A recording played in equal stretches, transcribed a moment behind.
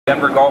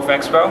Denver Golf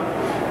Expo.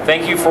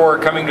 Thank you for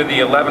coming to the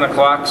 11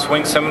 o'clock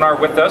swing seminar.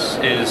 With us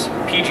is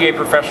PGA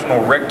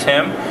professional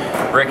Timm.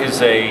 Rick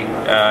is a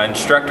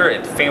instructor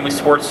at Family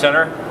Sports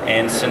Center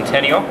and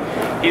Centennial.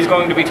 He's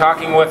going to be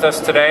talking with us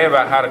today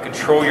about how to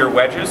control your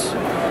wedges.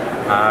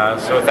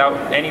 So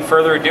without any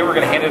further ado, we're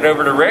going to hand it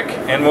over to Rick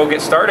and we'll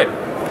get started.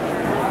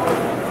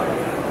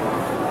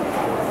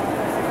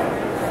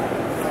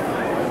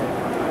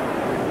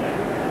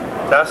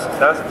 Test.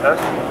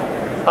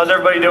 How's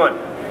everybody doing?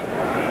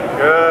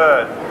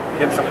 Good.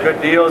 Getting some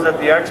good deals at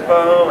the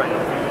Expo.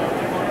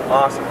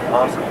 Awesome.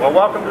 Well,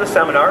 welcome to the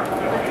seminar.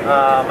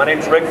 My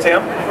name's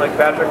Timm, like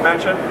Patrick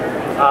mentioned.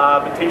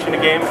 I've been teaching the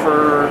game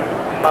for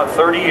about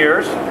 30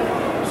 years.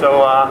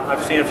 So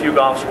I've seen a few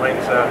golf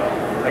swings.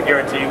 I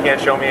guarantee you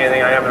can't show me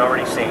anything I haven't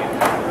already seen.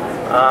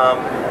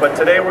 But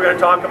today we're going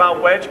to talk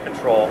about wedge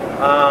control.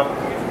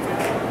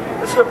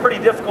 This is a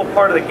pretty difficult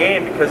part of the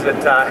game because it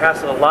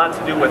has a lot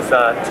to do with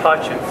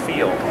touch and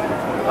feel.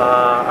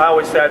 I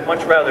always said I'd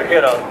much rather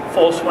hit a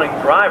full swing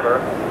driver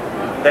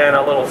than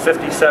a little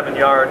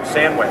 57-yard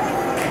sand wedge.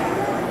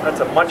 That's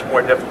a much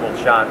more difficult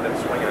shot than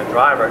swinging a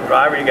driver. A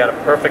driver, you got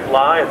a perfect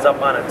lie, it's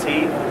up on a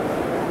tee.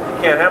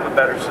 You can't have a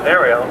better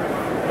scenario,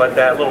 but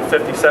that little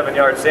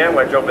 57-yard sand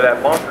wedge over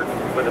that bunker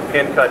with a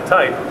pin cut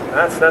tight,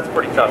 that's a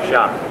pretty tough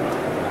shot.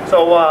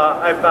 So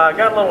I've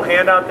got a little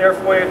handout there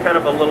for you, kind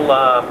of a little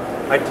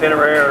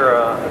itinerary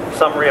or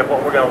summary of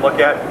what we're going to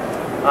look at.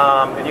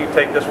 And you can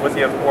take this with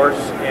you, of course,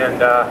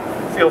 and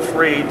feel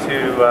free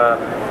to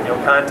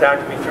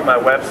contact me through my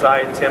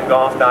website,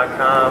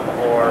 timmgolf.com,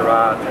 or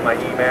through my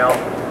email.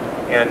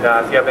 And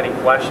if you have any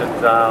questions,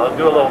 I'll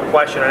do a little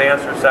question and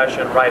answer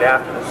session right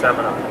after the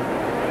seminar.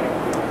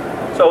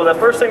 So the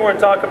first thing we're going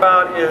to talk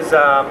about is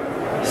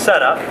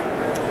setup.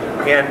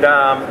 And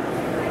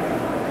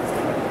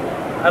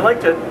I'd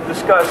like to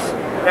discuss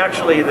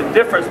actually the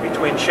difference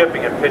between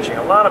chipping and pitching.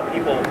 A lot of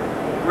people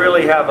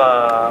really have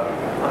a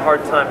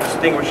hard time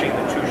distinguishing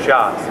the two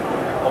shots.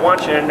 I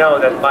want you to know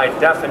that by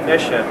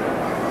definition,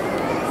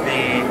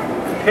 the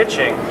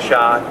pitching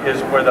shot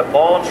is where the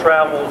ball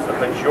travels the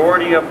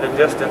majority of the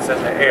distance in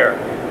the air.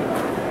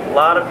 A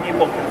lot of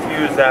people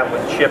confuse that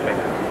with chipping.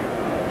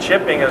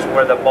 Chipping is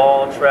where the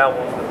ball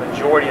travels the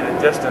majority of the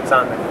distance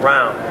on the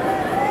ground.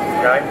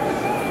 Okay?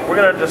 We're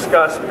going to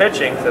discuss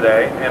pitching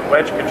today and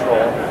wedge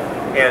control.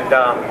 And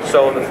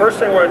so the first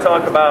thing we're going to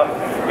talk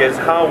about is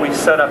how we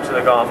set up to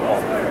the golf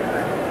ball.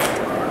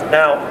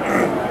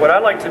 Now, what I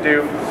like to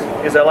do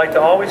is I like to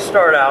always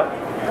start out,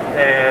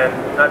 and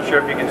I'm not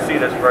sure if you can see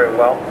this very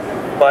well,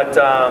 but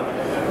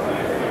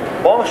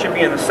ball should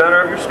be in the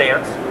center of your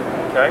stance.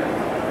 Okay.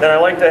 Then I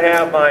like to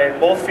have my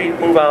both feet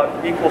move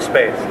out equal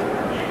space,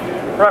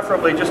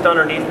 preferably just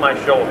underneath my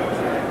shoulders.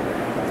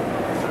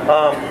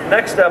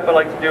 Next step I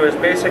like to do is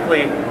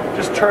basically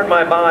just turn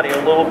my body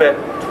a little bit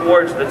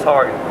towards the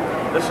target.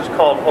 This is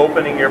called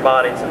opening your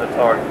body to the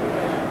target.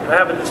 And I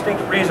have a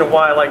distinct reason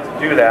why I like to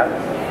do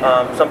that.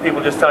 Some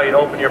people just tell you to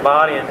open your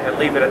body and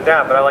leave it at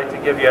that, but I like to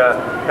give you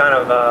kind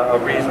of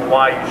a reason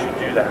why you should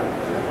do that.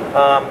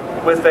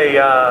 With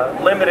a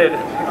limited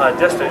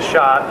distance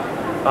shot,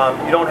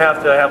 you don't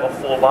have to have a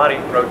full body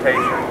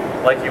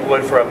rotation like you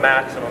would for a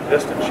maximum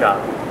distance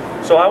shot.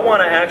 So I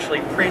want to actually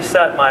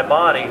preset my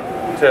body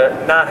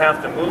to not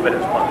have to move it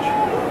as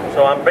much.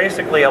 So I'm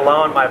basically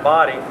allowing my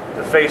body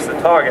to face the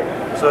target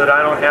so that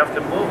I don't have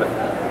to move it.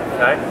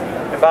 Okay?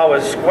 If I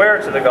was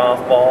square to the golf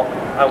ball,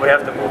 I would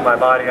have to move my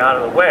body out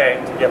of the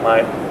way to get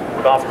my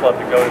golf club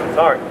to go to the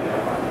target.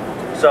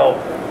 So,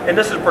 and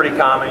this is pretty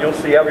common. You'll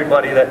see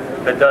everybody that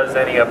does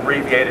any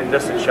abbreviated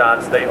distance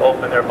shots, they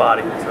open their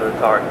body to the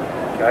target.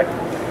 Okay?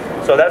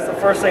 So that's the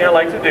first thing I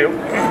like to do.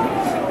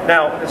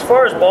 Now, as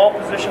far as ball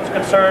position is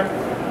concerned,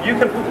 you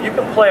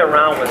can play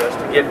around with this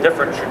to get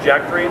different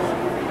trajectories.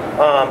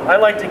 I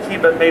like to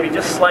keep it maybe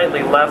just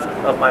slightly left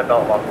of my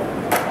belt buckle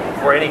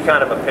for any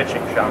kind of a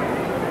pitching shot.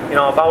 You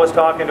know, if I was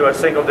talking to a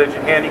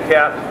single-digit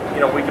handicap,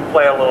 we could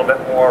play a little bit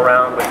more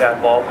around with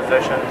that ball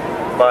position.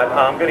 But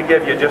I'm going to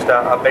give you just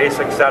a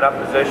basic setup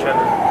position,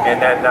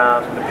 and then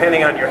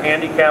depending on your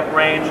handicap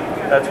range,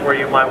 that's where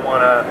you might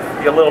want to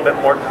be a little bit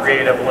more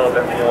creative, a little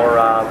bit more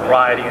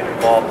variety in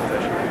your ball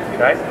position.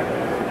 Okay.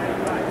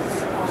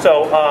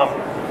 So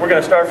we're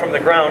going to start from the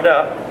ground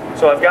up.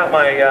 So I've got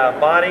my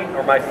body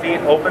or my feet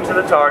open to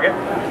the target.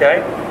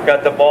 Okay.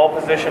 Got the ball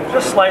position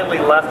just slightly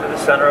left of the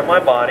center of my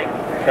body.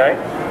 Okay.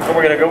 So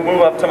we're going to go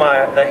move up to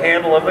the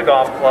handle of the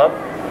golf club.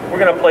 We're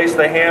going to place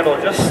the handle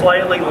just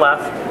slightly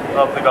left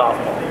of the golf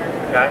ball.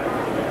 Okay.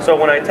 So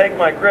when I take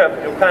my grip,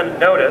 you'll kind of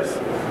notice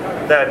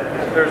that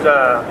there's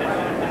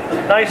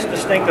a nice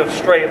distinctive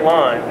straight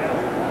line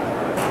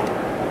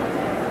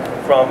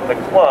from the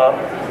club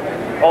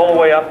all the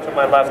way up to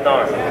my left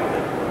arm.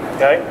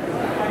 Okay.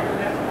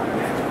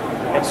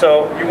 And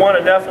so you want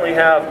to definitely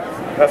have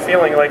a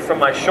feeling like from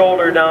my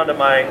shoulder down to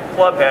my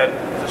club head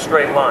is a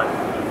straight line.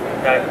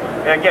 Okay?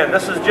 And again,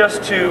 this is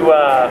just to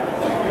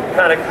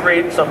kind of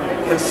create some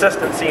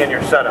consistency in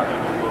your setup.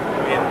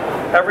 I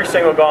mean, every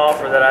single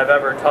golfer that I've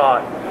ever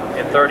taught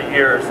in 30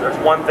 years, there's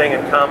one thing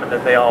in common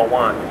that they all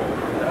want.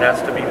 and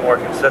that's to be more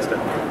consistent.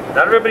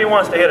 Not everybody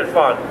wants to hit it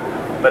farther,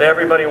 but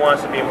everybody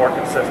wants to be more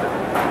consistent.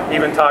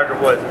 Even Tiger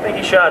Woods. I think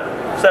he shot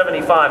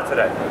 75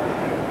 today.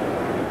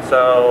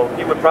 So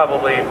he would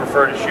probably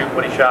prefer to shoot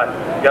what he shot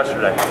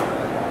yesterday.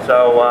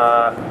 So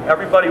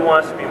everybody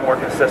wants to be more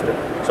consistent.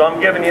 So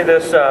I'm giving you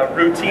this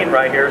routine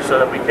right here so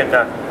that we can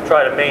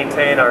try to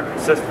maintain our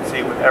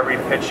consistency with every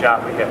pitch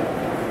shot we hit.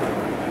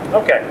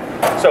 Okay,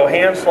 so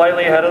hands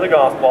slightly ahead of the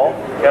golf ball.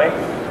 Okay.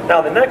 Now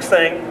the next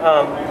thing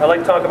I'd like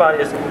to talk about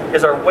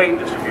is our weight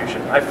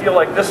distribution. I feel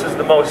like this is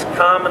the most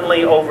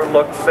commonly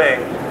overlooked thing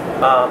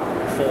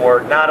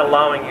for not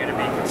allowing you to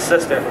be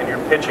consistent in your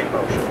pitching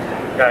motion.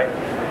 Okay,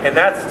 and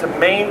that's to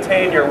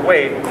maintain your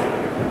weight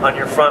on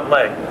your front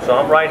leg. So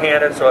I'm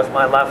right-handed, so it's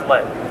my left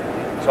leg.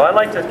 So I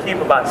like to keep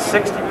about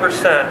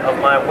 60% of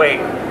my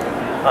weight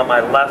on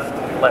my left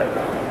leg.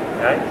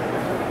 Okay.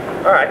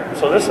 All right.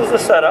 So this is the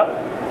setup.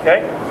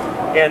 Okay.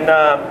 And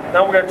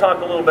now we're going to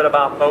talk a little bit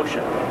about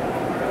motion.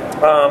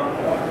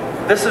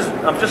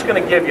 I'm just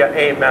going to give you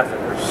a method.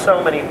 There's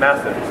so many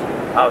methods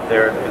out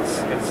there.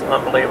 It's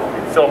unbelievable.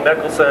 Phil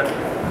Mickelson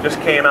just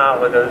came out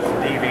with his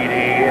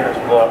DVD and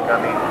his book. I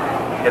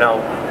mean, you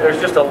know, there's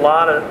just a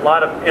lot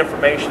of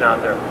information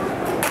out there.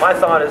 My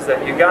thought is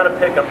that you got to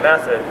pick a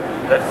method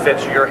that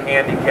fits your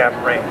handicap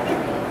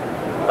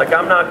range. Like,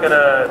 I'm not going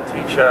to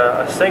teach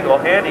a single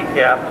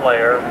handicap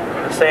player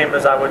the same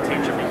as I would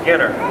teach a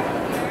beginner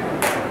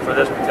for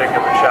this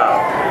particular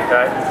shot.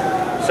 Okay,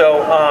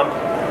 so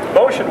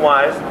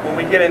motion-wise, when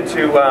we get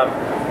into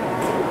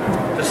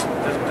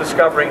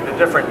discovering the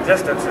different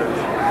distances,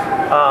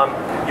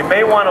 you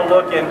may want to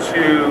look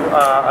into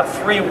a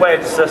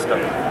 3-wedge system.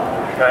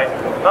 Okay,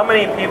 how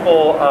many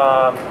people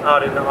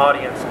out in the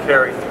audience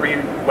carry 3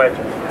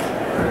 wedges?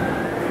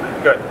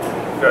 Good,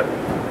 good.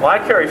 Well, I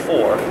carry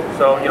 4,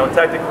 so you know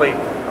technically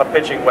a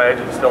pitching wedge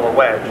is still a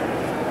wedge.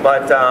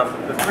 But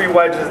the 3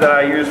 wedges that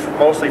I use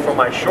mostly for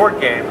my short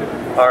game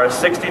are a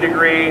 60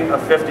 degree, a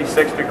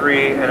 56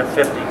 degree, and a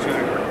 52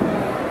 degree.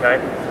 Okay,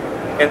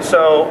 and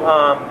so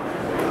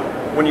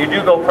when you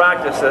do go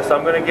practice this,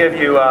 I'm going to give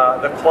you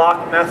the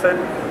clock method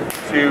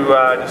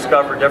to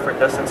discover different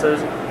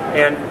distances.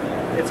 And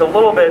it's a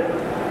little bit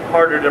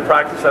harder to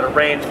practice at a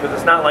range because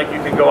it's not like you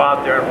can go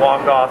out there and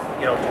walk off,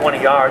 you know, 20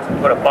 yards and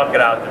put a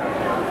bucket out there.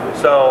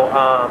 So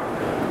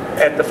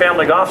at the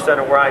Family Golf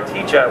Center where I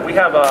teach at, we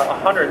have a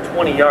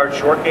 120-yard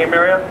short game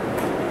area.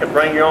 You can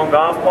bring your own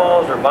golf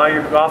balls or buy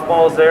your golf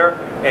balls there,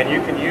 and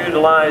you can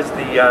utilize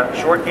the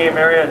short game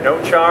area, no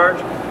charge,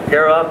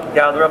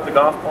 gather up the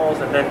golf balls,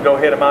 and then go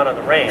hit them out on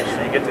the range.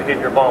 So you get to hit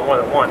your ball more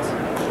than once.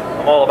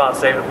 I'm all about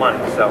saving money.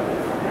 So,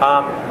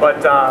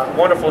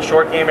 wonderful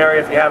short game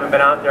area. If you haven't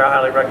been out there, I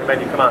highly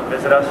recommend you come out and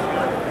visit us.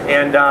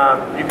 And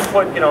you can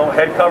put, you know,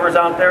 head covers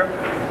out there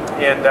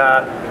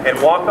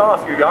and walk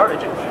off your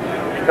yardages.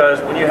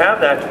 Because when you have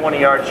that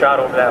 20-yard shot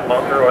over that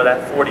bunker or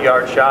that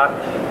 40-yard shot,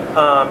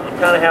 you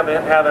kind of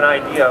have an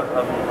idea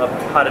of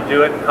how to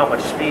do it and how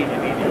much speed you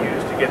need to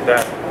use to get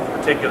that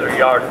particular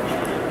yardage.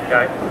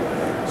 Okay.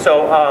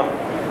 So, all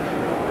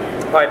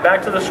right,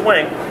 back to the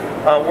swing.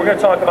 We're going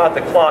to talk about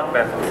the clock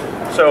method.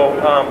 So,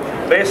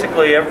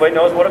 basically, everybody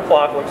knows what a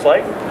clock looks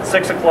like.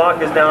 6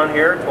 o'clock is down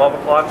here, 12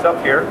 o'clock's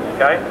up here.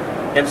 Okay.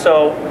 And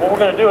so, what we're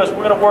going to do is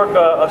we're going to work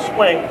a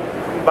swing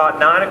about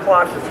 9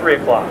 o'clock to 3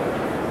 o'clock.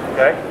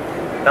 Okay.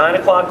 9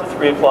 o'clock to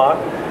 3 o'clock,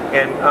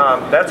 and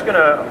that's going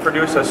to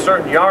produce a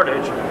certain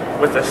yardage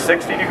with a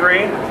 60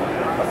 degree,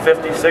 a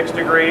 56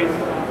 degree,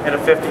 and a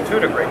 52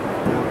 degree.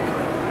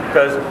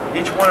 Because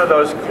each one of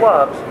those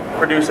clubs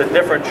produce a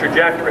different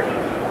trajectory.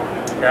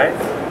 Okay?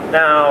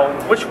 Now,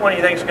 which one do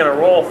you think is going to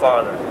roll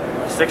farther?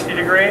 A 60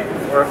 degree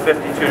or a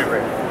 52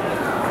 degree?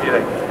 What do you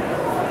think?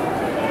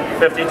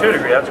 52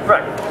 degree, that's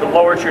correct. It's a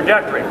lower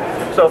trajectory.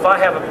 So if I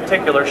have a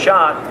particular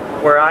shot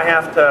where I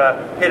have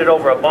to hit it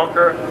over a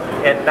bunker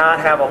and not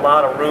have a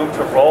lot of room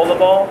to roll the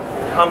ball,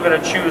 I'm going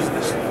to choose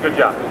this. Good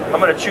job. I'm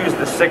going to choose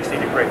the 60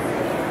 degree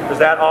because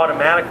that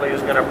automatically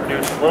is going to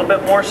produce a little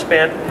bit more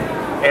spin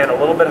and a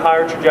little bit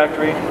higher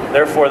trajectory.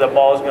 Therefore, the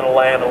ball is going to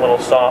land a little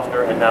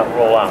softer and not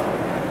roll out.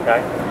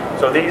 Okay.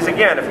 So these,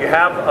 again, if you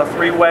have a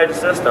 3-wedge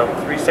system,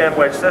 3-sand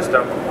wedge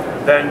system,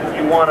 then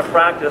you want to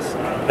practice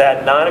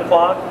that 9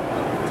 o'clock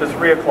to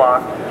 3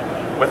 o'clock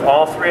with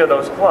all 3 of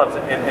those clubs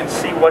and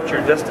see what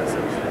your distance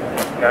is.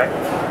 Okay.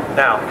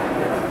 Now,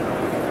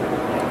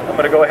 I'm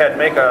going to go ahead and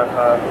make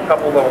a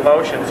couple little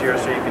motions here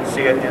so you can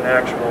see it in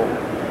actual.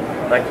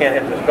 I can't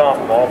hit this golf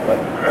ball, but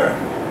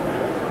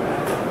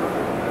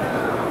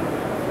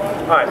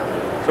all right.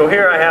 So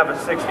here I have a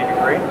 60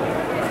 degree,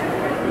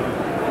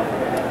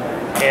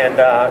 and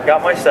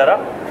got my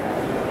setup.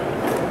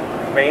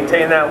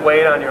 Maintain that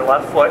weight on your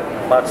left foot,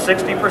 about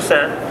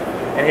 60%.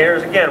 And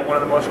here's again one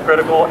of the most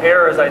critical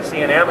errors I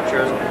see in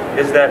amateurs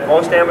is that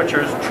most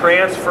amateurs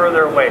transfer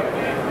their weight.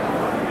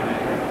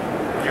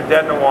 You're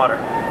dead in the water.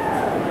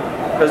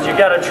 Because you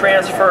got to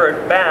transfer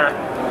it back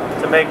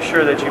to make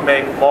sure that you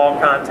make ball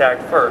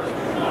contact first.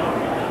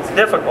 It's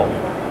difficult.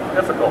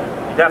 Difficult.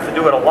 You have to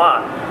do it a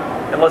lot.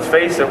 And let's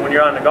face it, when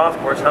you're on the golf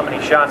course, how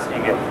many shots do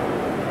you get?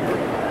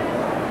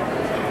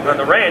 On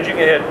the range, you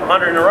can hit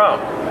 100 in a row.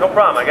 No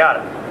problem, I got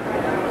it.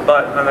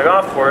 But on the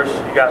golf course,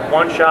 you got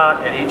one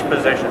shot at each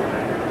position.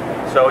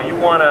 So you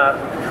want to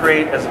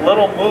create as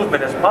little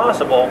movement as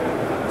possible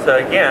to,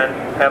 again,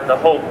 have the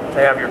hope to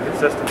have your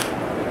consistency.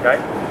 Okay?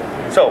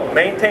 So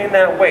maintain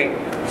that weight,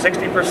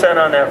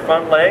 60% on that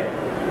front leg.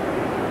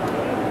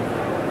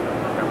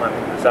 I'm going to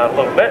move this out a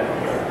little bit.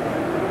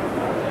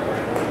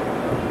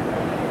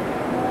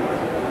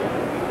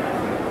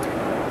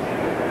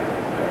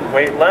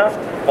 Weight left,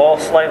 ball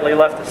slightly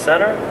left to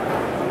center,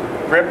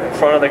 grip in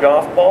front of the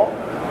golf ball.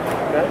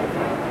 Okay.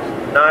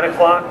 9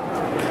 o'clock,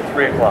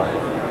 3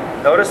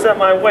 o'clock. Notice that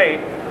my weight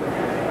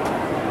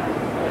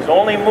is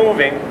only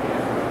moving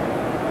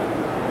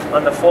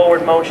on the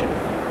forward motion.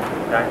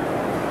 Okay.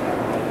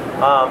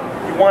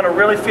 You want to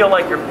really feel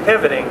like you're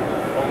pivoting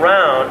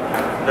around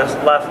this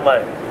left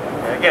leg.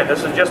 And again,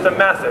 this is just a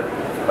method,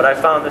 but I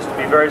found this to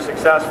be very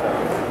successful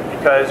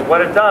because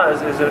what it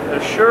does is it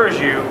assures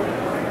you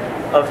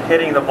of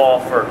hitting the ball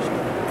first.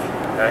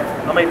 Okay?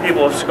 How many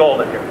people have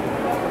scolded here?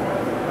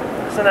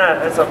 Isn't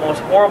that, it's the most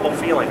horrible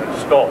feeling to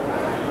scold.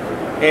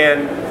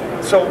 And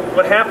so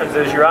what happens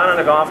is you're out on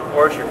a golf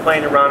course, you're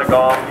playing around a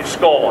golf, you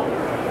scold one.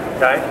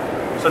 Okay?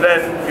 So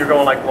then you're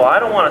going like, well, I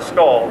don't want to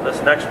scold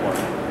this next one.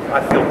 I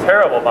feel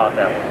terrible about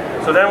that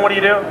one. So then what do?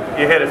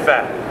 You hit it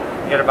fat.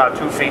 You hit about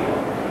 2 feet.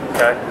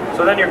 Okay?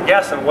 So then you're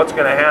guessing what's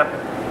going to happen.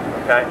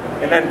 Okay?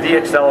 And then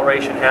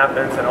de-acceleration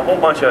happens and a whole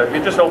bunch of,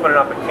 you're just opening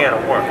up a can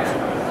of worms.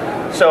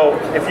 So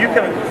if you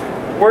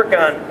can work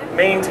on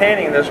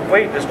maintaining this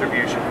weight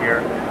distribution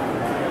here,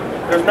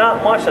 there's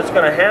not much that's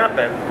going to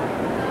happen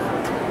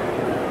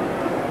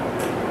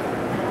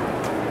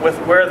with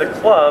where the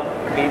club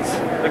meets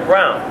the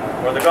ground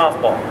or the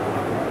golf ball.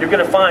 You're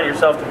going to find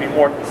yourself to be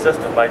more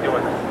consistent by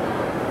doing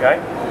that. Okay?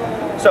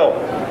 So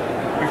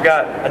we've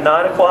got a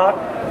 9 o'clock,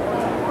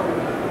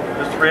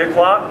 this 3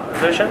 o'clock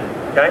position.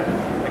 Okay?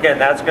 Again,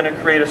 that's going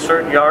to create a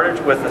certain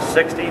yardage with the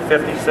 60,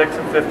 56,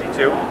 and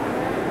 52.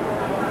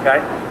 Okay,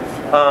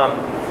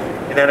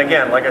 and then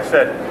again, like I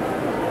said,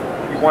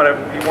 you want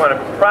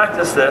to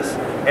practice this,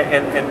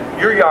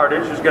 and your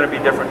yardage is going to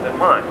be different than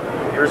mine.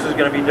 Yours is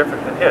going to be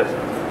different than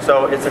his.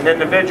 So it's an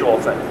individual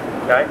thing.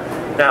 Okay.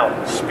 Now,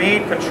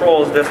 speed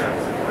controls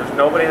distance. There's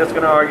nobody that's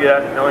going to argue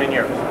that in a million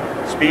years.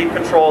 Speed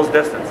controls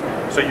distance.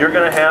 So you're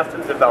going to have to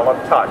develop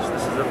touch.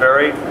 This is a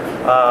very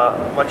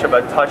much of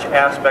a touch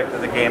aspect of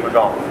the game of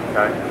golf.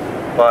 Okay,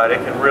 but it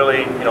can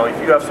really, you know, if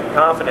you have some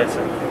confidence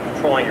in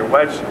controlling your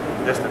wedge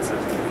distances,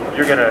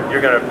 you're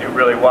gonna do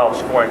really well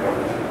scoring with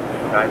this.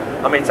 Okay?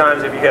 How many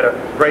times have you hit a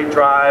great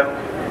drive,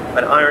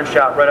 an iron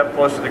shot right up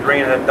close to the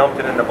green, and then dumped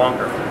it in the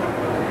bunker?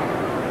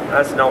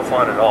 That's no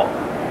fun at all.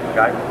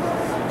 Okay?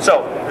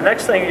 So the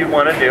next thing you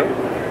want to do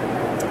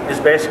is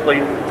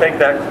basically take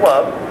that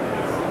club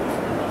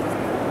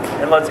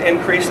and let's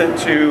increase it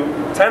to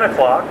 10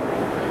 o'clock.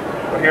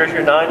 Well, here's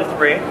your 9 to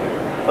 3.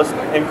 Let's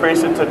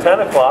increase it to 10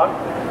 o'clock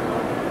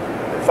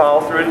and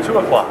follow through to 2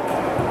 o'clock.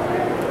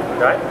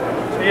 Okay?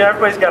 Yeah,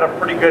 everybody's got a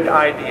pretty good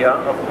idea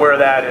of where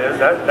that is.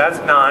 That's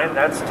 9,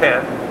 that's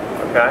 10,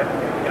 okay?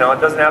 You know, it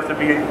doesn't have to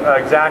be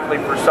exactly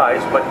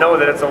precise, but know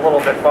that it's a little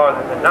bit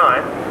farther than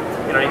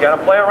 9. You know, you got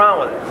to play around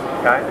with it,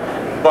 okay?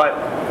 But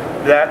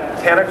that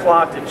 10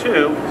 o'clock to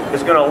 2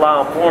 is going to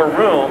allow more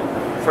room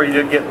for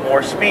you to get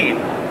more speed.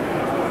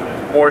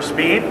 More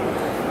speed,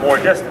 more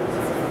distance.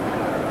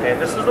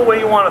 And this is the way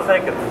you want to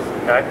think of this,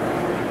 okay?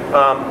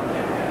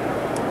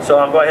 So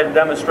I'll go ahead and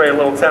demonstrate a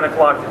little 10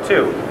 o'clock to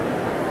 2.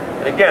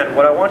 And again,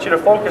 what I want you to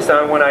focus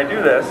on when I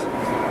do this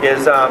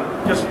is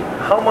just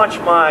how much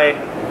my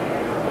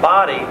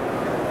body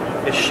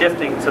is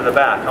shifting to the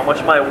back, how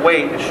much my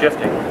weight is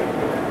shifting.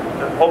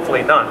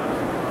 Hopefully none,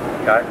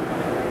 okay?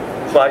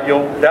 But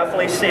you'll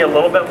definitely see a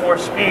little bit more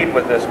speed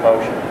with this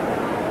motion.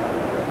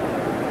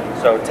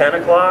 So 10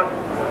 o'clock,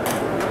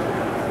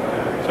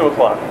 2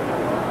 o'clock.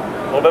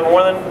 A little bit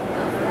more than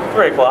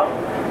 3 o'clock,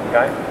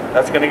 okay?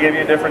 That's going to give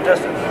you a different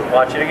distance.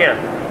 Watch it again.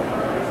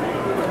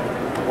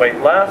 Weight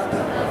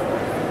left.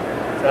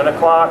 10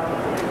 o'clock.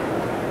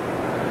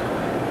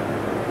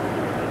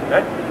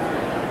 Okay?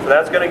 So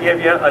that's going to give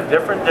you a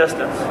different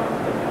distance.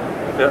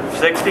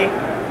 60,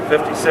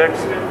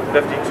 56,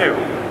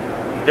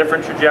 52.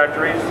 Different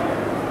trajectories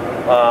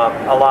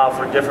allow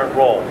for different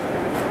rolls.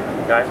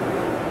 Okay?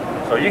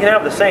 So you can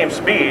have the same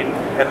speed,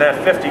 and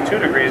that 52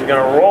 degree is going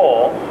to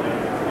roll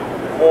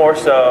more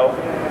so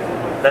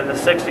than the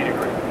 60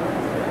 degree.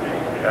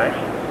 Okay?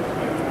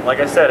 Like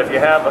I said, if you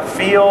have a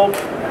field,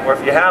 or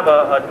if you have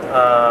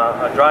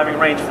a driving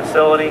range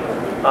facility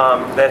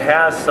that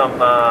has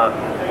some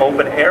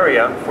open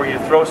area for you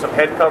to throw some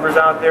head covers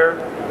out there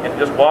and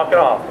just walk it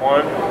off.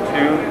 1,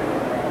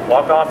 2,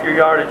 walk off your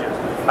yardages.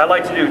 I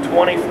like to do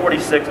 20, 40,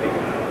 60.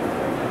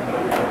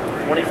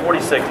 20, 40,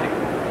 60.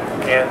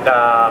 And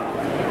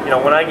you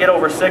know, when I get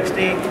over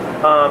 60,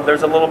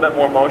 there's a little bit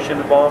more motion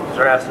involved because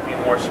there has to be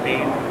more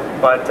speed.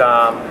 But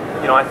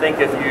you know, I think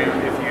if you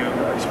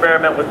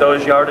experiment with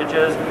those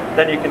yardages,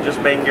 then you can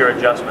just make your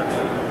adjustments.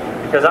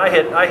 Because I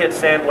hit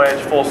sand wedge,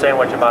 full sand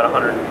wedge about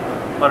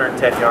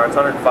 110 yards,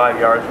 105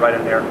 yards right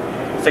in there.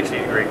 60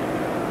 degrees.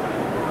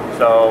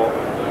 So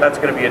that's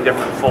going to be a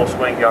different full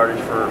swing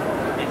yardage for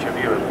each of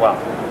you as well.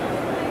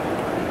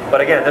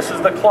 But again, this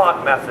is the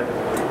clock method,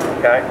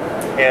 okay?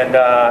 And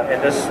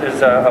this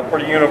is a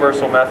pretty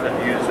universal method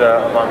used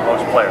among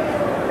most players,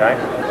 okay?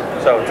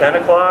 So 10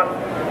 o'clock,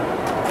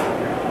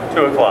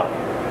 2 o'clock.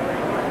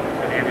 It's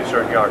going to give you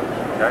certain yardage,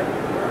 okay?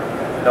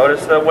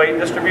 Notice the weight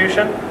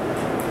distribution.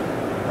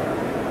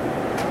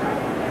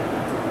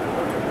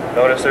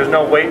 Notice there's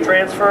no weight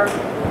transfer.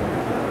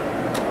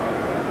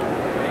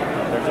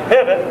 There's a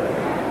pivot,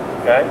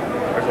 okay?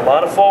 There's a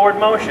lot of forward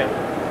motion.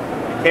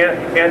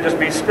 You can't just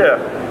be stiff.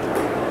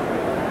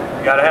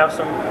 You got to have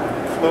some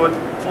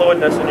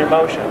fluidness in your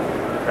motion,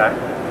 okay?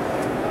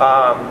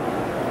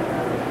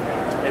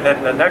 And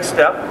then the next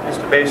step is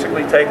to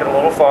basically take it a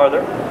little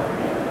farther,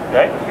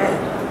 okay?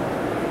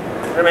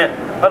 I mean,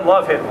 I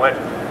love hitting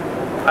wedges.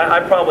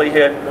 I probably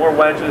hit more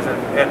wedges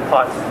and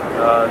putts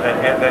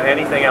than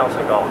anything else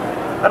in golf.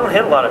 I don't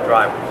hit a lot of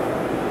drivers.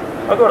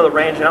 I'll go to the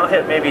range and I'll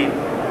hit maybe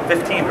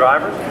 15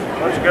 drivers.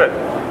 That's good.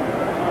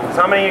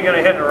 So how many are you going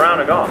to hit in a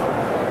round of golf?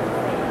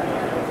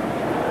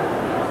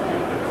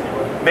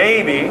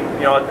 Maybe,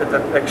 you know, at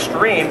the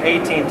extreme,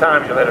 18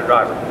 times you'll hit a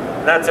driver.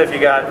 And that's if you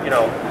got, you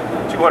know,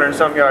 200 and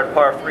some yard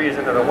par threes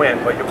into the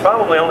wind. But you're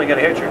probably only going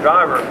to hit your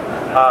driver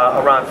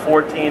around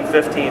 14,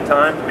 15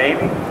 times,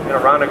 maybe, in a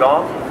round of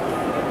golf.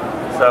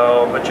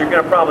 So, but you're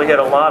going to probably hit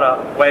a lot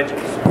of wedges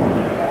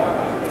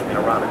in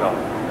a round of golf.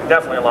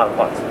 Definitely a lot of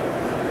putts.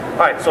 All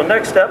right, so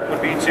next step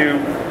would be to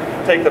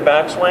take the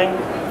backswing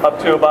up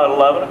to about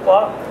 11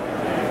 o'clock.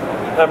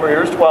 Remember,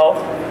 here's 12.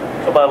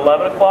 So about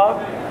 11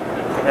 o'clock,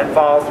 and then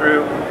follow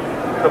through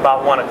to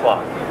about 1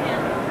 o'clock.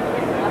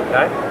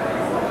 Okay?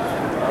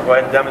 I'll go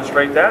ahead and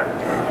demonstrate that.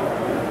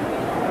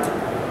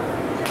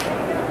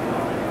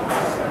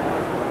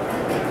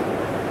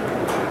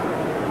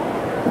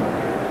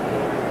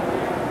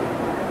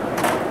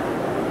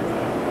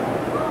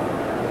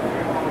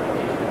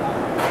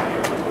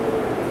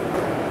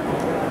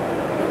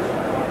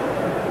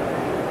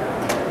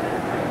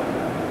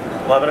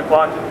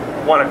 O'clock,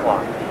 1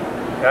 o'clock.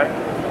 Okay?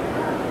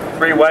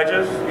 3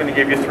 wedges is going to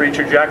give you 3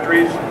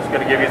 trajectories. It's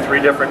going to give you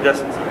 3 different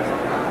distances.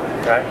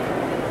 Okay?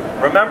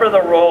 Remember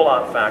the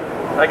roll-out factor.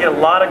 I get a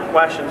lot of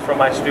questions from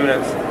my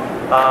students.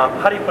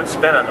 How do you put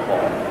spin on the ball?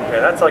 Okay,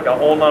 that's like a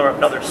whole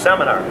another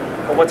seminar.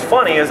 But what's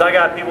funny is I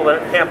got people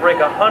that can't break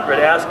 100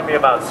 asking me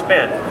about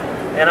spin.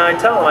 And I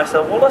tell them, I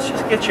said, well, let's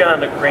just get you on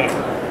the green.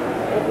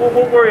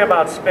 We'll worry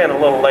about spin a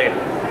little later.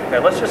 Okay,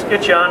 let's just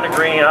get you on the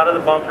green, out of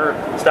the bunker,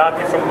 stop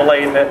you from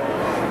blading it.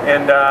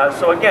 And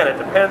so again, it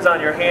depends on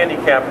your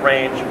handicap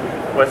range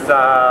with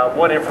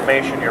what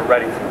information you're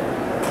ready for.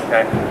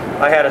 Okay,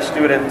 I had a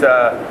student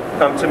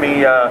come to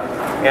me,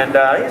 and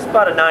he's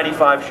about a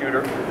 95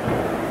 shooter,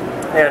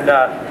 and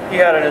he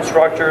had an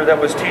instructor that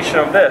was teaching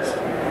him this.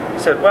 He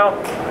said, well,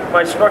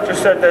 my instructor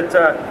said that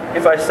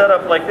if I set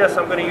up like this,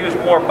 I'm going to use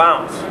more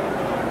bounce.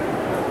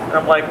 And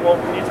I'm like, well,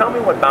 can you tell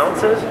me what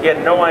bounce is? He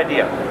had no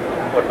idea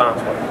what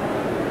bounce was.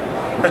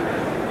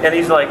 And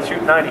he's like,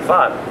 shoot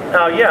 95.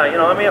 Now, yeah, you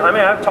know, I mean,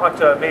 I've talked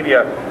to maybe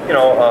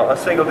a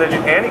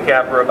single-digit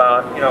handicapper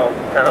about, you know,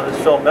 kind of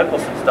this Phil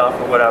Mickelson stuff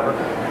or whatever.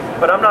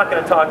 But I'm not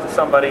going to talk to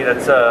somebody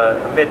that's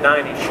a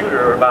mid-90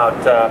 shooter about,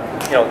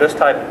 you know, this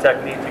type of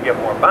technique to get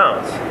more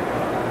bounce.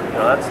 You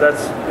know,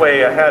 that's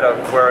way ahead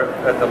of where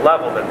at the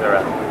level that they're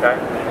at.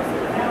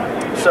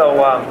 Okay.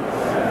 So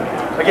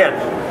again,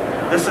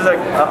 this is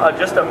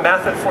just a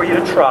method for you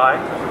to try.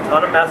 A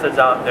ton of methods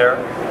out there.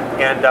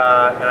 And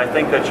I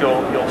think that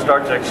you'll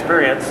start to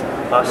experience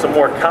some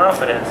more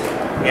confidence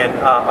in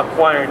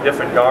acquiring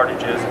different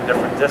yardages and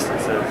different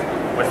distances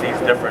with these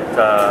different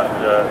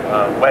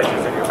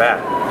wedges in your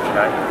bag.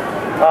 Okay?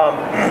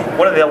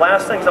 One of the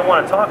last things I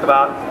want to talk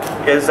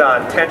about is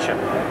tension.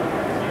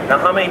 Now,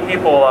 how many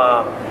people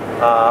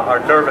are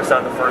nervous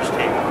on the first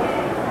tee?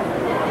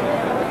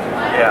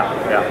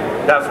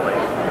 Yeah, definitely.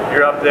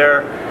 You're up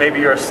there, maybe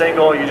you're a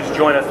single, you just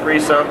join a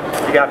threesome,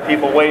 you got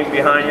people waiting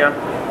behind you.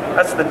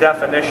 That's the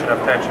definition of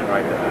tension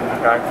right there,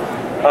 okay?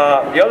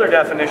 The other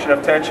definition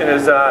of tension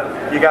is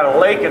you got a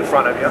lake in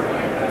front of you,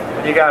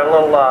 and you got a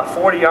little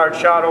 40-yard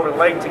shot over the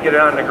lake to get it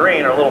on the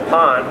green, or a little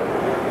pond.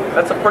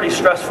 That's a pretty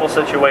stressful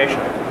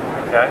situation,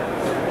 okay?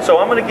 So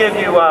I'm going to give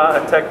you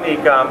a technique,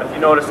 if you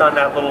notice on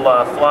that little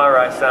flyer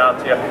I sent out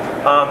to you.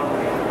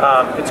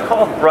 It's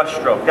called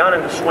brushstroke. Down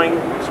in the swing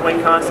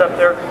concept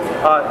there,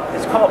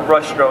 it's called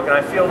brushstroke, and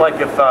I feel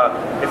like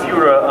if you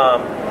were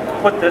to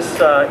put this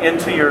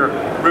into your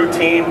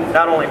routine,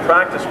 not only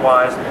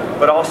practice-wise,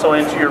 but also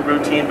into your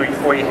routine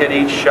before you hit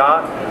each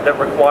shot that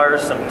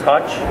requires some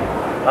touch,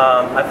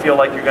 I feel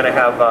like you're going to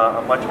have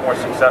a much more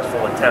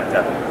successful attempt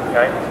at it.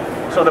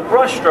 Okay? So the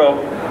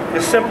brushstroke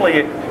is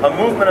simply a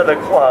movement of the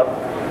club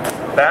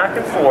back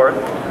and forth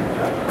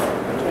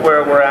to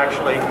where we're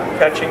actually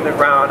catching the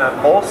ground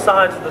on both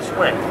sides of the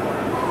swing.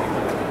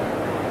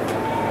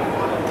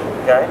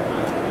 Okay?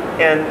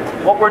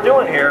 And what we're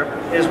doing here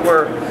is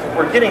we're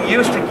getting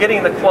used to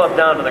getting the club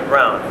down to the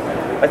ground.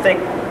 I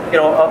think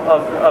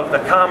of the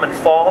common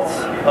faults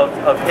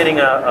of hitting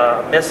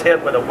a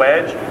mishit with a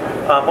wedge,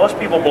 most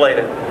people blade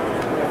it.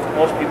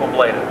 Most people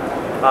blade it.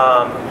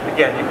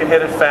 Again, you can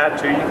hit it fat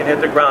too, you can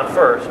hit the ground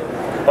first,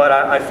 but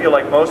I feel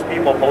like most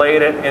people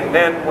blade it, and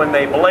then when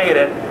they blade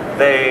it,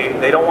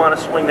 they don't want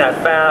to swing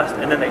that fast,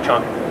 and then they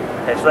chunk it.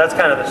 Okay, so that's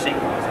kind of the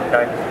sequence.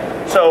 Okay,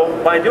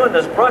 so by doing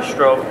this brush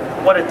stroke,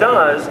 what it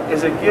does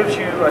is it gives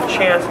you a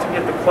chance to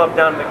get the club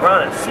down to the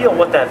ground and feel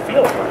what that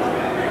feels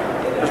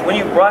like. Because when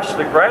you brush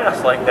the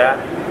grass like that,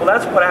 well,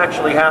 that's what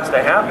actually has to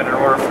happen in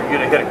order for you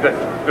to hit a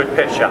good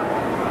pitch shot.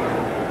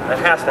 That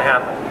has to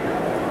happen.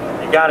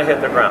 You got to hit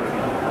the ground.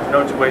 There's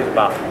no two ways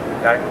about it.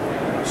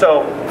 Okay.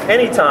 So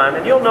anytime,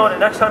 and you'll know that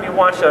next time you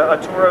watch a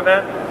tour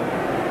event,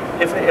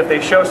 if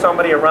they show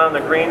somebody around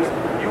the greens,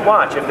 you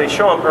watch. If they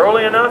show them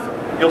early enough,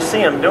 you'll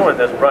see them doing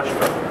this brush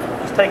stroke.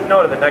 Just take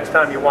note of it next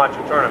time you watch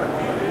a tournament.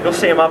 You'll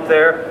see them up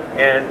there,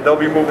 and they'll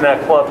be moving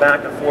that club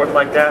back and forth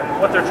like that. And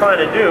what they're trying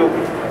to do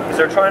is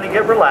they're trying to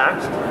get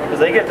relaxed, because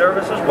they get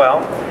nervous as well,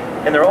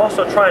 and they're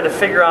also trying to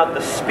figure out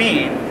the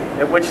speed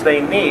at which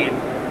they need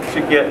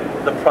to get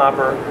the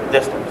proper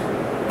distance.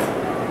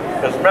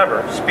 Because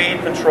remember, speed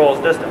controls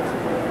distance.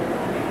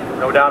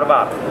 No doubt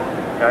about it.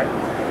 Okay?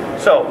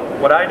 So,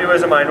 what I do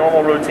is in my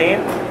normal routine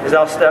is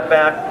I'll step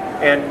back,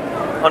 and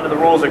under the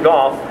rules of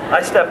golf,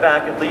 I step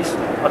back at least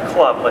a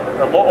club length,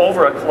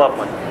 over a club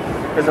length.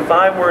 Because if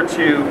I were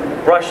to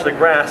brush the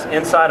grass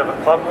inside of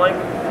a club length,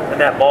 and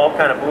that ball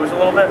kind of moves a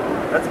little bit,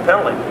 that's a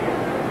penalty.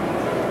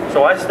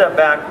 So I step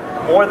back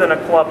more than a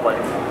club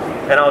length,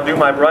 and I'll do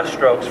my brush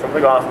strokes from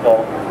the golf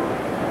ball.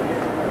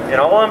 And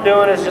all I'm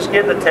doing is just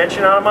getting the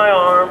tension out of my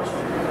arms.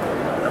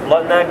 I'm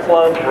letting that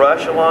club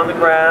brush along the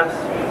grass,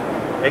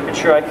 making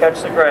sure I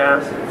catch the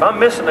grass. If I'm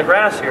missing the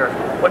grass here,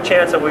 what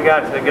chance have we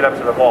got to get up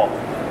to the ball?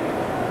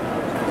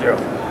 Zero.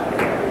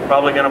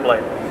 Probably going to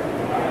blade it.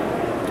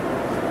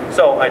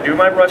 So I do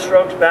my brush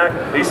strokes back,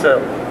 at least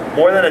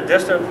more than a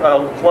distant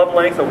club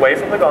length away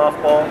from the golf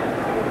ball.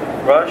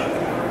 Brush,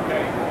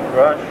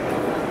 brush.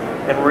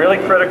 And really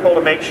critical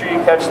to make sure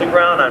you catch the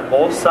ground on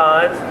both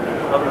sides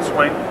of the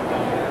swing.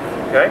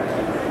 Okay?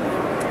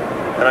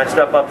 Then I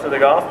step up to the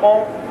golf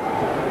ball,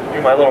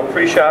 do my little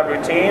pre-shot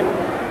routine,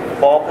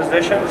 ball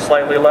position,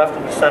 slightly left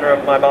of the center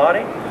of my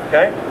body.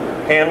 Okay?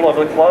 Handle of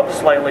the club,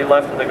 slightly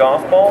left of the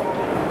golf ball.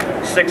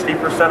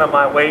 60% of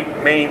my weight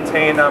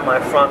maintained on my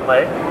front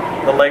leg,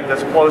 the leg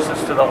that's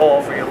closest to the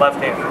hole for your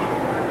left hand.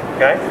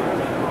 Okay?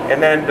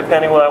 And then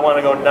depending what I want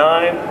to go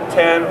 9,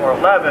 10, or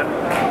 11,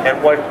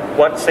 and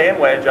what sand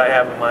wedge I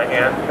have in my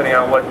hand, depending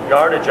on what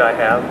yardage I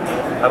have,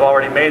 I've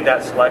already made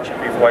that selection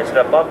before I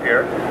step up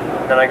here.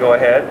 Then I go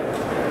ahead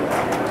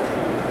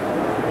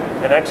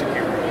and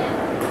execute.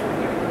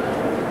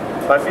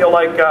 So I feel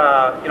like,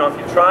 if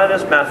you try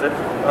this method,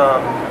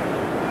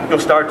 you'll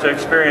start to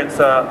experience,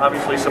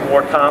 obviously, some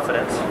more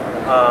confidence.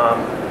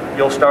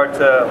 You'll start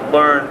to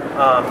learn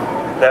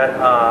that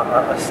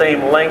a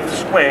same length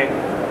swing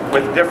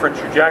with different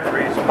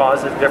trajectories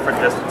causes different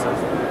distances.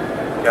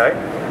 Okay?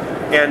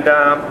 And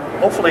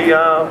hopefully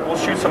we'll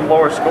shoot some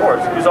lower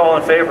scores. Who's all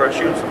in favor of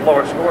shooting some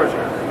lower scores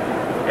here?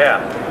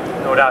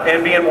 Yeah, no doubt.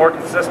 And being more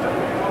consistent.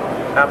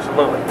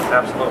 Absolutely,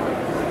 absolutely.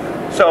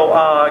 So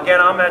again,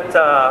 I'm at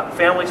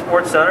Family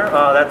Sports Center.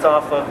 That's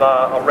off of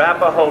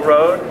Arapahoe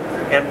Road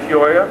and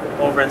Peoria,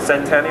 over in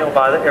Centennial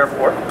by the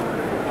airport.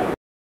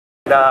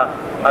 And,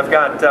 I've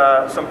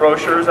got some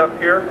brochures up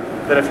here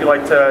that if you'd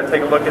like to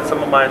take a look at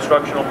some of my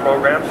instructional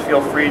programs,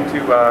 feel free to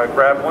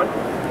grab one.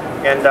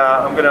 And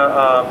I'm going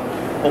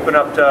to open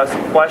up to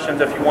some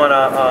questions if you want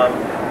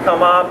to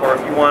come up, or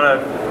if you want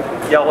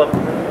to yell up.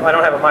 I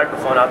don't have a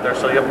microphone out there,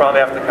 so you'll probably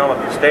have to come up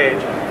to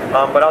stage.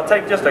 But I'll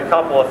take just a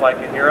couple if I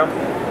can hear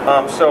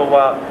them. So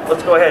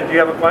let's go ahead. Do you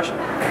have a question?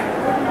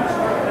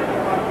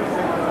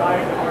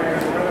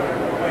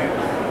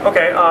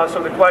 Okay,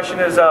 so the question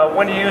is,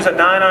 when do you use a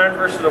 9-iron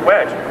versus a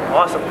wedge?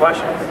 Awesome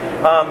question.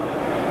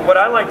 What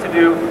I like to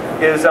do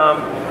is,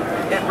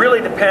 it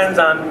really depends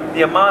on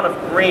the amount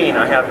of green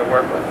I have to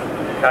work with.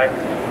 Okay,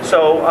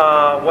 so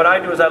what I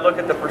do is I look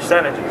at the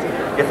percentages.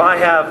 If I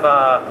have,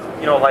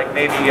 like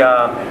maybe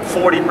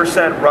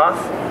 40%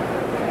 rough,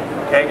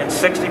 okay, and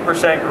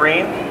 60%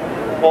 green,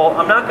 well,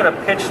 I'm not going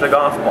to pitch the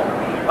golf ball.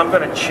 I'm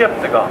going to chip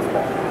the golf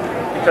ball.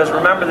 Because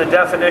remember, the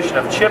definition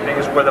of chipping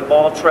is where the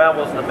ball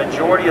travels the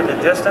majority of the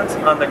distance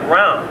on the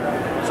ground.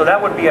 So that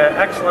would be an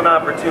excellent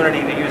opportunity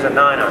to use a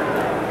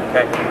 9-iron.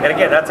 Okay? And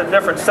again, that's a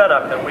different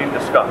setup than we've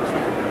discussed.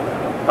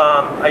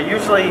 I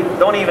usually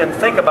don't even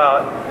think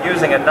about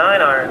using a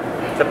 9-iron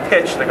to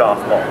pitch the golf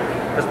ball.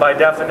 Because by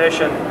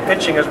definition,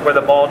 pitching is where the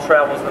ball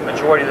travels the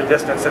majority of the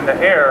distance in the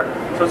air.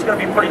 So it's going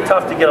to be pretty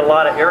tough to get a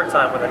lot of air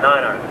time with a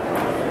 9-iron.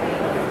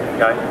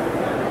 Okay?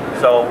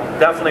 So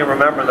definitely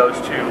remember those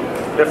two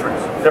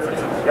differences.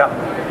 Yeah.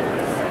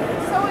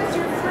 So is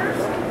your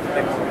first,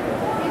 if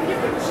you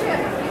could chip,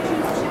 you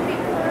choose chipping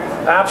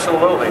first?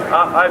 Absolutely.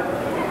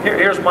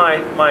 Here's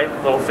my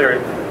little theory.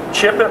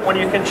 Chip it when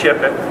you can chip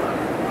it.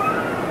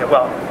 Okay,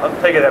 well,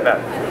 I'll take it that back.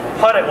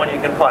 Putt it when you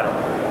can putt it.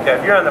 Okay,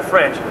 if you're on the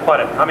fringe,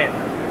 putt it. I mean,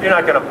 you're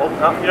not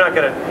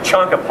gonna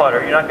chunk a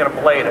putter. You're not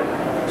gonna blade it.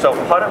 So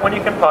putt it when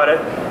you can putt it,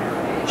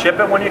 chip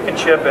it when you can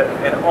chip it,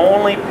 and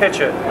only pitch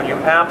it when you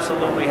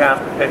absolutely have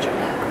to pitch it.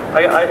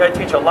 I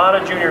teach a lot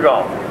of junior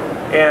golf,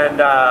 and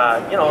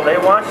you know, they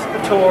watch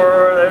the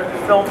tour,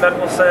 they film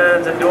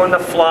Mickelson's and doing the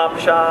flop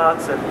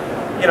shots,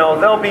 and you know,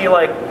 they'll be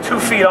like 2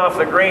 feet off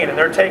the green and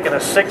they're taking a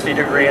 60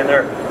 degree and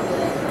they're,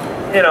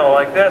 you know,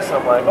 like this.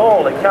 I'm like,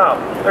 holy cow,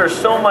 there's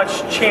so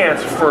much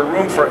chance for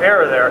room for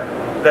error there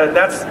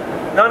that's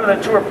none of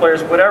the tour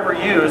players would ever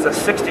use a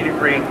 60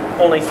 degree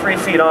only 3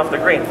 feet off the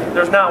green.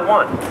 There's not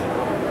one.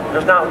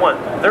 There's not one.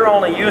 They're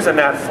only using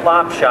that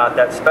flop shot,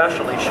 that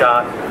specialty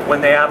shot,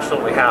 when they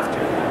absolutely have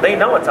to. They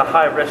know it's a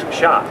high risk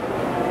shot.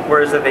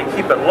 Whereas if they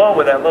keep it low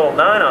with that little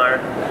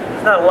 9-iron,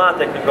 there's not a lot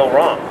that can go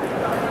wrong.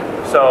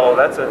 So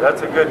that's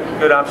a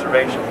good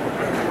observation.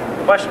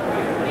 Question?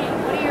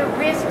 What are your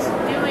risks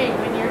doing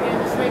when you're in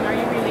the swing? Are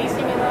you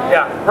releasing at all?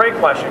 Yeah, great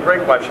question.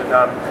 Great question.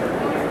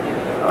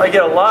 I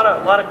get a lot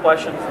of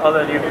questions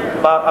other than you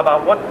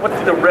about what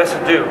do the wrists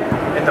do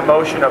in the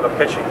motion of a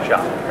pitching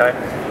shot. Okay.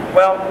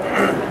 Well,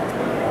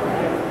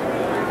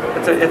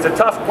 it's a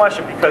tough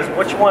question because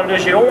what you want to do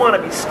is you don't want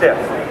to be stiff.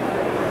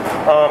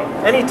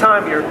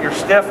 Anytime you're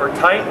stiff or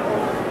tight,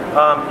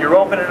 you're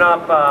opening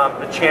up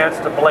the chance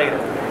to blade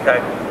it. Okay.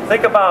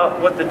 Think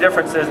about what the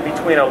difference is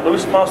between a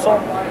loose muscle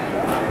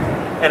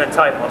and a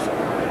tight muscle.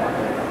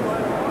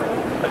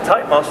 A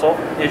tight muscle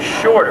is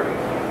shorter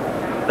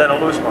than a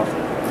loose muscle.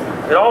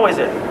 It always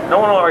is. No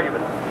one will argue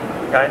with it.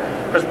 Okay?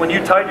 Because when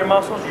you tighten your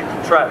muscles, they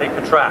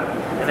contract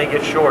and they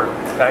get shorter.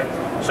 Okay?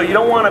 So you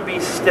don't want to be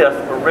stiff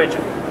or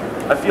rigid.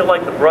 I feel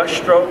like the brush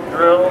stroke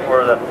drill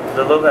or that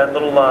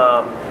little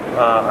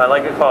I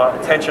like to call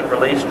it tension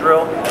release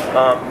drill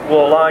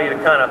will allow you to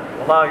kind of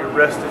allow your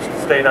wrist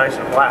to stay nice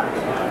and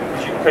relaxed.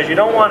 Because you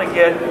don't want to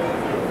get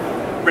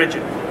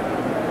rigid.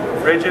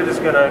 Rigid is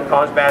going to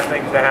cause bad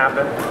things to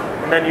happen.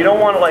 And then you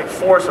don't want to like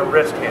force a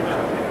wrist hinge.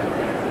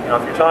 You know,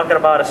 if you're talking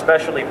about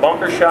especially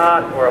bunker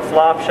shot or a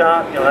flop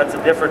shot, you know, that's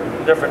a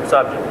different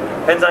subject.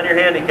 Depends on your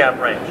handicap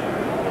range.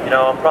 You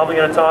know, I'm probably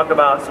going to talk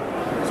about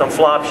some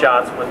flop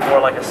shots with more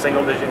like a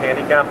single-digit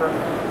handicapper.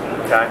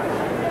 Okay.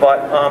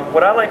 But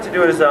what I like to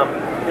do is,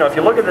 you know, if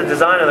you look at the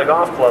design of the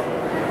golf club,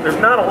 there's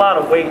not a lot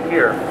of weight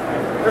here.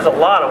 There's a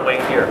lot of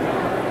weight here.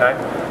 Okay.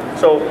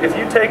 So if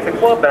you take the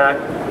club back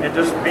and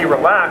just be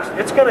relaxed,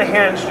 it's going to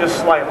hinge just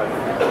slightly.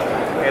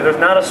 Okay, there's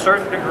not a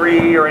certain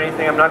degree or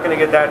anything. I'm not going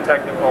to get that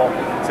technical.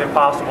 It's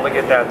impossible to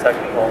get that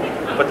technical.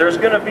 But there's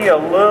going to be a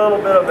little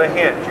bit of a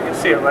hinge. You can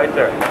see it right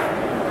there.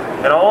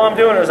 And all I'm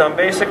doing is I'm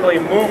basically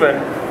moving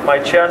my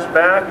chest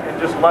back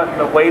and just letting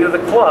the weight of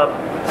the club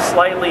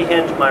slightly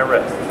hinge my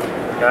wrist.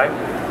 Okay.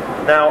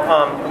 Now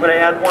I'm going to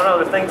add one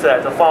other thing to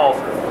that to follow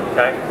through.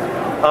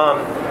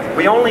 Okay.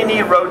 We only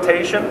need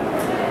rotation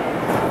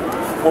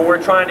when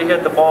we're trying to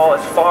hit the ball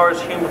as far as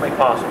humanly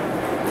possible.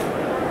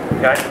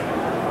 Okay?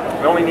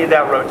 We only need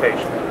that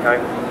rotation. Okay?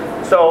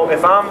 So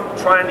if I'm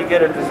trying to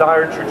get a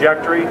desired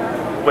trajectory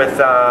with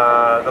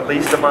the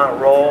least amount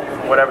of roll,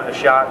 whatever the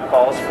shot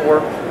calls for,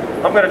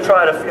 I'm going to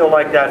try to feel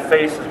like that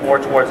face is more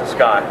towards the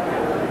sky.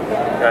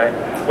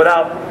 Okay?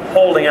 Without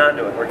holding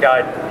onto it or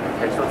guiding it.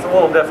 Okay? So it's a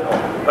little difficult.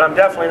 But I'm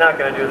definitely not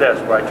going to do this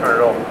where I turn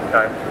it over.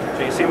 Okay?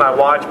 So you see my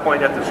watch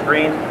point at the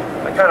screen.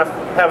 I kind of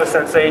have a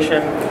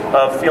sensation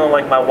of feeling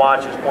like my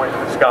watch is pointing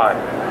to the sky.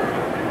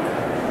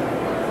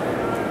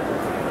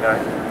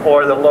 Okay?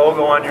 Or the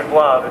logo on your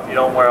glove if you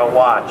don't wear a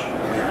watch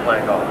when you're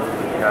playing golf.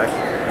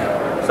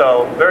 Okay?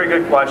 So, very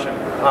good question.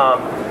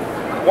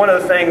 One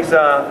of the things,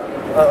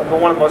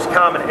 one of the most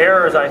common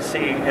errors I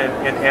see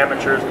in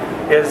amateurs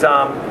is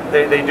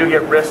they do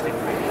get wristy.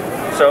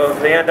 So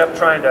they end up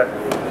trying to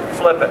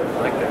flip it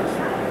like this.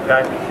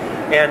 Okay?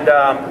 And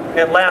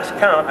at last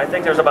count, I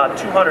think there's about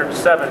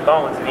 207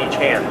 bones in each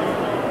hand.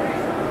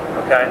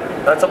 Okay,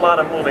 that's a lot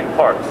of moving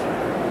parts.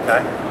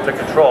 Okay, to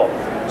control.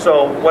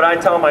 So what I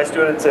tell my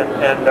students,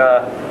 and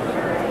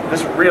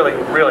this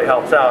really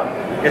helps out,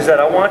 is that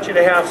I want you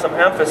to have some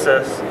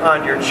emphasis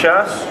on your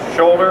chest,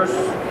 shoulders,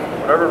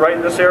 whatever, right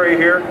in this area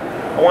here.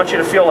 I want you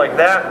to feel like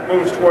that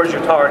moves towards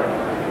your target.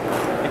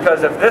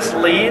 Because if this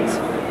leads,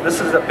 this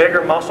is a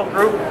bigger muscle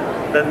group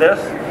than this.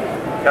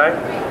 Okay,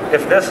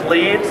 if this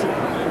leads,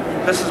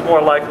 this is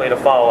more likely to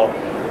follow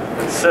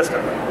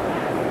consistently.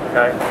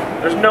 Okay?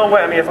 There's no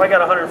way, I mean, if I got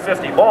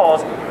 150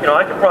 balls, you know,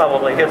 I could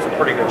probably hit some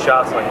pretty good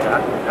shots like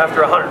that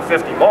after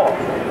 150 balls.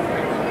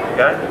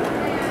 Okay?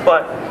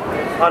 But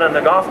out on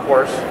the golf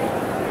course,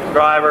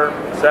 driver,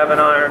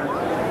 7-iron,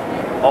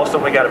 also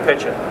we got to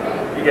pitch it.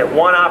 You get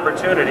one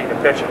opportunity to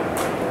pitch it.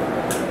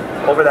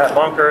 Over that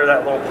bunker,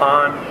 that little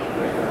pond,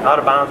 out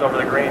of bounds over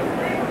the green.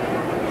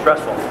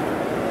 Stressful.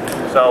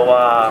 So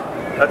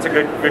that's a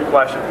good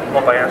question.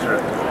 Hope I answered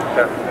it.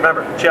 Okay.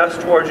 Remember,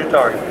 chest towards your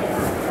target.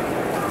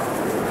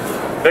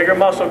 Bigger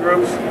muscle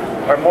groups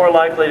are more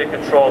likely to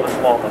control the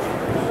small muscle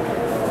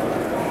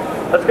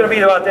groups. That's going to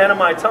be about the end of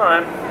my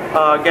time.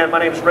 Again, my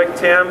name is Rick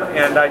Timm,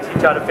 and I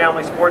teach out at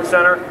Family Sports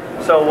Center.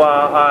 So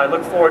I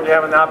look forward to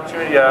having the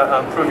opportunity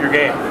to improve your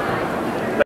game.